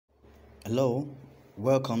Hello,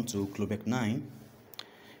 welcome to Club 9.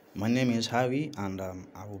 My name is Harry, and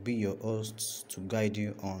I will be your host to guide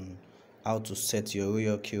you on how to set your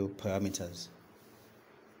ROYALQ parameters.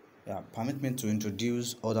 Permit me to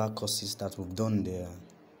introduce other courses that we've done there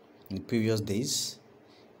in the previous days.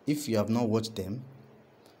 If you have not watched them,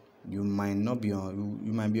 you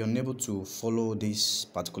might be unable to follow this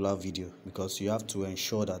particular video because you have to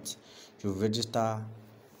ensure that you register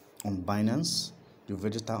on BINANCE, you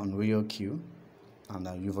register on ROYALQ,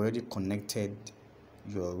 and you've already connected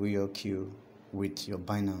your ROYALQ with your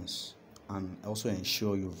BINANCE, and also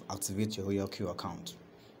ensure you've activated your ROYALQ account.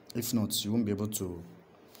 If not, you won't be able to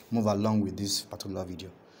move along with this particular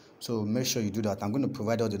video. So make sure you do that. I'm going to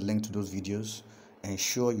provide all the link to those videos.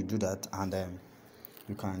 Ensure you do that, and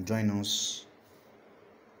you can join us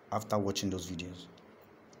after watching those videos.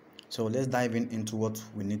 So let's dive into what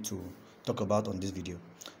we need to talk about on this video.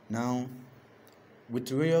 Now, with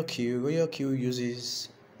ROYALQ uses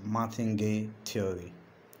martingale theory,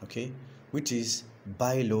 okay, which is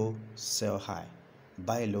buy low, sell high.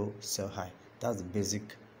 Buy low, sell high. That's the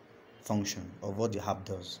basic function of what the app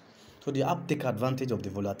does. So the app takes advantage of the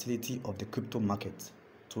volatility of the crypto market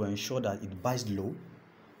to ensure that it buys low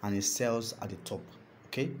and it sells at the top.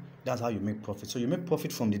 Okay, that's how you make profit. So you make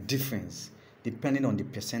profit from the difference depending on the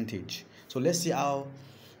percentage. So let's see how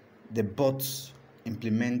the bots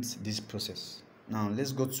implement this process. Now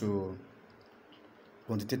let's go to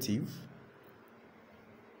quantitative.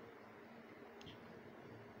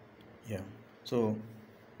 So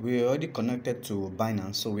we already connected to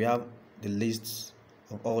BINANCE, so we have the list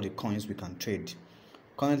of all the coins we can trade.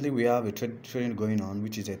 Currently we have a trading going on,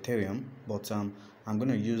 which is Ethereum, but I'm going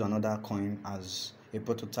to use another coin as a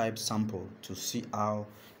prototype sample to see how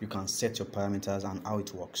you can set your parameters and how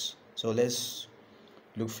it works. So let's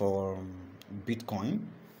look for Bitcoin,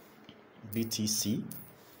 BTC.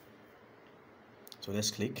 So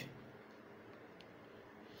let's click.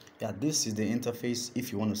 This is the interface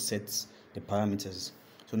if you want to set the parameters.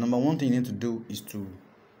 So number one thing you need to do is to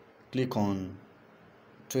click on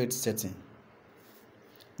trade setting.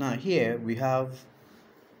 Now here we have,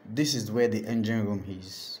 this is where the engine room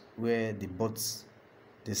is, where the bots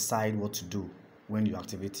decide what to do when you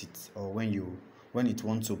activate it, or when it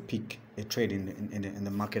wants to pick a trade in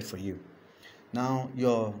the market for you. Now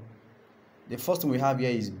the first thing we have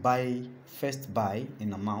here is first buy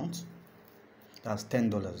in amount. That's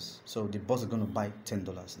 $10. So the bot is going to buy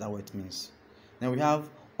 $10. That's what it means. Then we have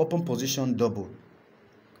open position double.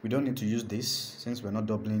 We don't need to use this since we're not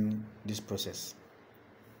doubling this process.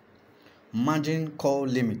 Margin call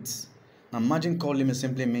limit. Now margin call limit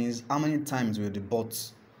simply means how many times will the bot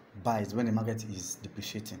buy when the market is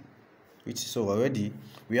depreciating. So already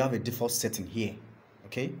we have a default setting here.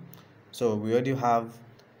 Okay, so we already have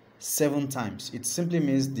 7 times. It simply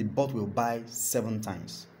means the bot will buy 7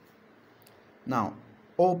 times. Now,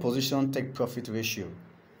 all position take profit ratio.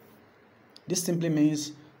 This simply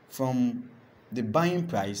means from the buying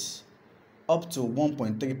price up to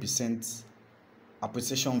 1.3%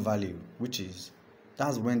 appreciation value,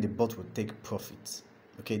 that's when the bot will take profit.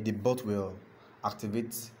 Okay, the bot will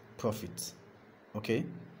activate profit. Okay,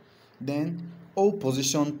 then all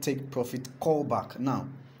position take profit callback. Now,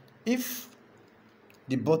 if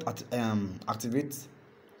the bot activates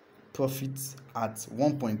profit at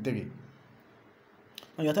 1.3,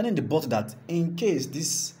 and you're telling the bot that in case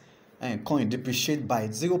this coin depreciates by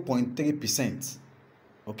 0.3%,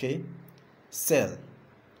 okay, sell.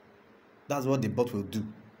 That's what the bot will do.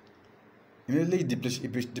 Immediately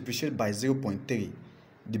depreciate by 0.3,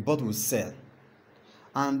 the bot will sell.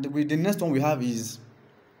 And with the next one we have is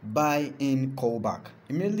buy in callback.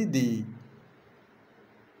 Immediately the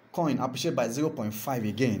coin appreciate by 0.5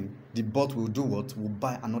 again, the bot will do what? Will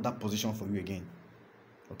buy another position for you again.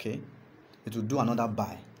 Okay, it will do another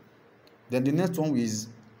buy. Then the next one is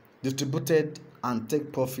distributed and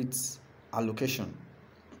take profits allocation.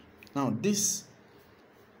 Now this,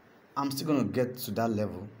 I'm still going to get to that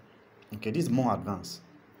level. Okay, this is more advanced,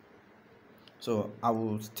 so I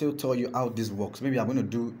will still tell you how this works. Maybe I'm going to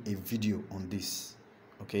do a video on this.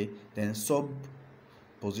 Okay, then sub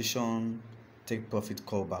position take profit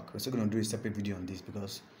callback, we're still going to do a separate video on this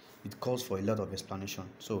because it calls for a lot of explanation.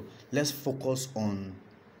 So let's focus on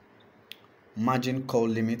margin call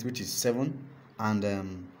limit, which is 7,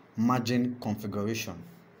 and margin configuration.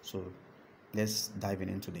 So let's dive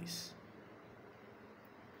into this.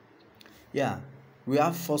 We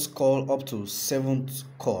have first call up to 7th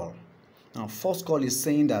call. Now first call is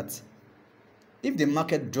saying that if the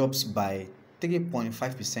market drops by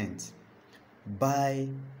 3.5%, buy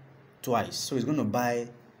twice. So it's going to buy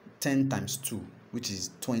 10 times 2, which is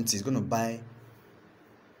 20. It's going to buy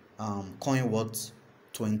coin worth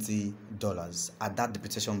 $20 at that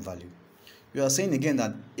depreciation value. We are saying again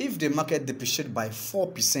that if the market depreciates by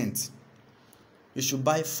 4%, you should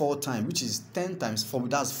buy 4 times, which is 10 times 4,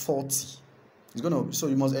 that's 40. So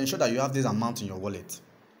you must ensure that you have this amount in your wallet.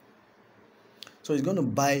 So it's going to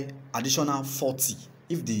buy additional 40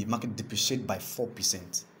 if the market depreciates by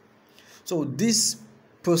 4%. So this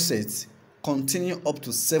process continue up to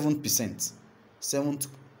 7%,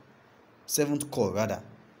 seventh call rather.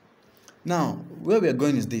 Now, where we are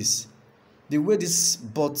going is this. The way this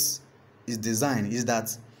bot is designed is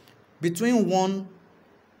that between one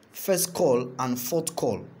first call and fourth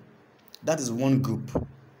call, that is one group.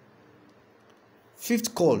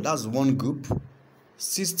 Fifth call, that's one group.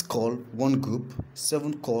 Sixth call, one group.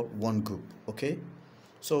 Seventh call, one group. Okay?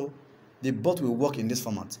 So the bot will work in this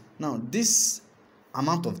format. Now, this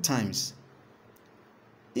amount of times,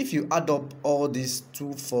 if you add up all these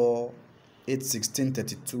 2, 4, 8, 16,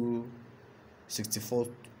 32, 64,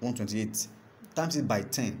 128, times it by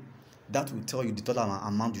 10, that will tell you the total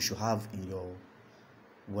amount you should have in your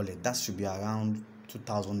wallet. That should be around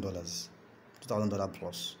 $2,000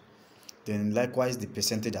 plus. Then likewise the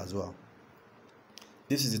percentage as well.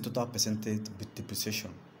 This is the total percentage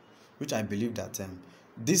depreciation, which I believe that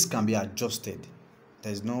this can be adjusted.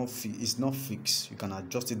 There is no fee, it's not fixed. You can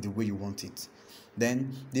adjust it the way you want it.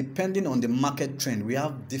 Then depending on the market trend, we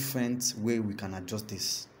have different way we can adjust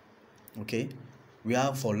this. Okay, we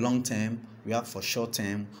have for long term, we have for short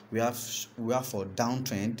term, we have for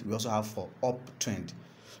downtrend, we also have for uptrend.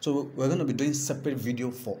 So we're going to be doing separate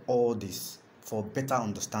video for all this for better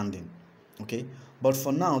understanding. Okay, but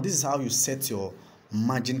for now, this is how you set your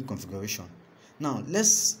margin configuration. Now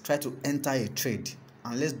let's try to enter a trade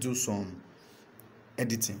and let's do some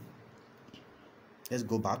editing. Let's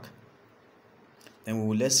go back.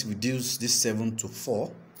 Then let's reduce this 7 to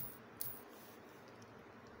 4.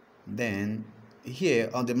 Then here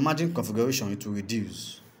on the margin configuration, it will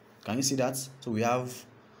reduce. Can you see that? So we have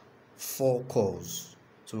 4 calls.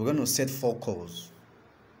 So we're going to set 4 calls.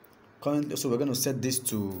 Currently, so we're going to set this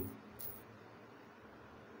to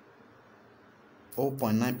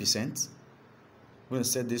 0.9%. We're going to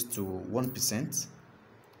set this to 1%.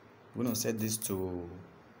 We're going to set this to,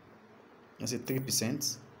 let's say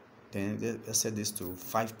 3%. Then let's set this to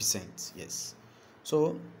 5%. Yes.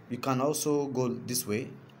 So you can also go this way,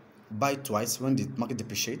 buy twice when the market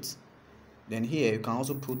depreciates. Then here you can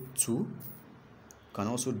also put 2. You can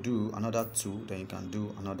also do another 2. Then you can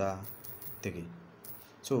do another 3.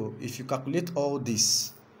 So if you calculate all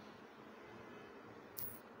this,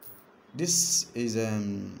 this is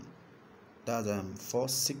that's 4,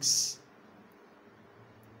 6,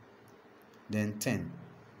 then 10.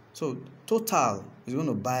 So total is going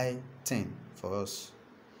to buy 10 for us.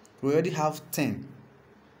 We already have 10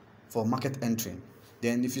 for market entry.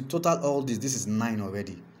 Then if you total all this is 9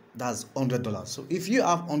 already. That's $100. So if you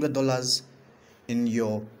have $100 in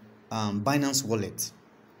your Binance wallet,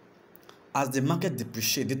 as the market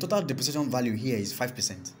depreciates, the total depreciation value here is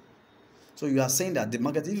 5%. So you are saying that if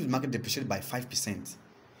the market depreciates by 5%,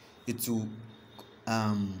 it will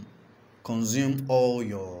consume all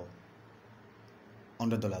your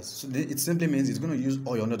 $100. So it simply means it's going to use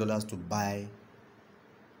all your $100 to buy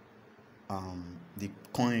the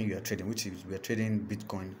coin you are trading, which is we are trading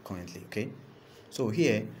Bitcoin currently. Okay, so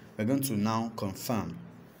here we're going to now confirm.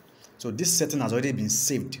 So this setting has already been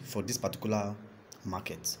saved for this particular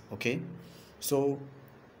market. Okay, so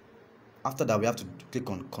after that we have to click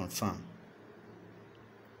on confirm.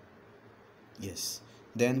 Yes,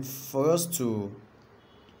 then for us to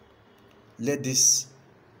let this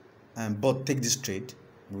bot take this trade,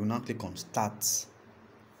 we will now click on start,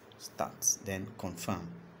 then confirm.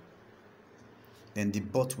 Then the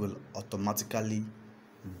bot will automatically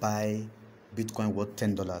buy Bitcoin worth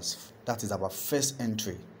 $10. That is our first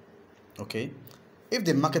entry. Okay, if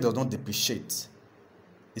the market does not depreciate,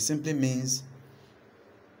 it simply means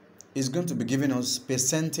it's going to be giving us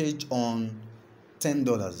percentage on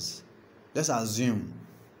 $10. Let's assume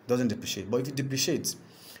it doesn't depreciate, but if it depreciates,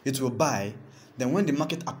 it will buy. Then when the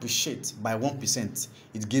market appreciates by 1%,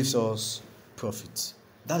 it gives us profit.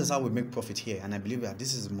 That is how we make profit here, and I believe that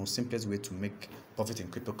this is the most simplest way to make profit in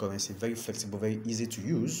cryptocurrency. Very flexible, very easy to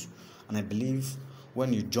use, and I believe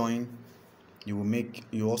when you join,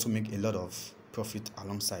 you also make a lot of profit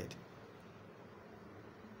alongside.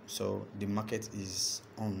 So the market is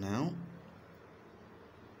on now.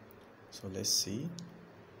 So let's see.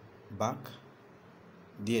 Back.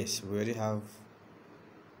 Yes, we already have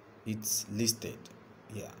it listed.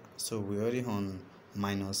 Yeah, so we're already on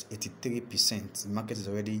minus 83%. The market is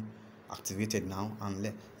already activated now,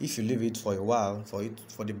 and if you leave it for a while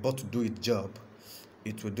for the bot to do its job,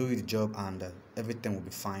 it will do its job, and everything will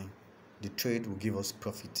be fine. The trade will give us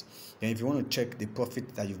profit. Then if you want to check the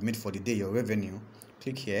profit that you've made for the day, your revenue,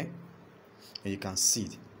 click here and you can see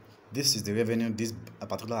it. This is the revenue this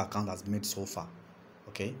particular account has made so far.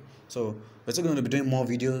 Okay, so we're still going to be doing more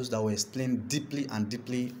videos that will explain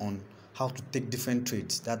deeply on how to take different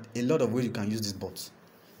trades. That a lot of ways you can use this bot.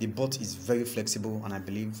 The bot is very flexible, and I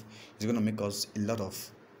believe it's going to make us a lot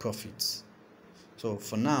of profits. So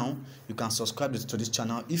for now, you can subscribe to this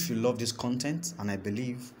channel if you love this content, and I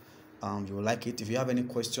believe you will like it. If you have any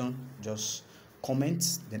question, just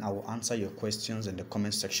comment, then I will answer your questions in the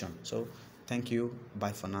comment section. So thank you.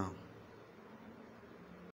 Bye for now.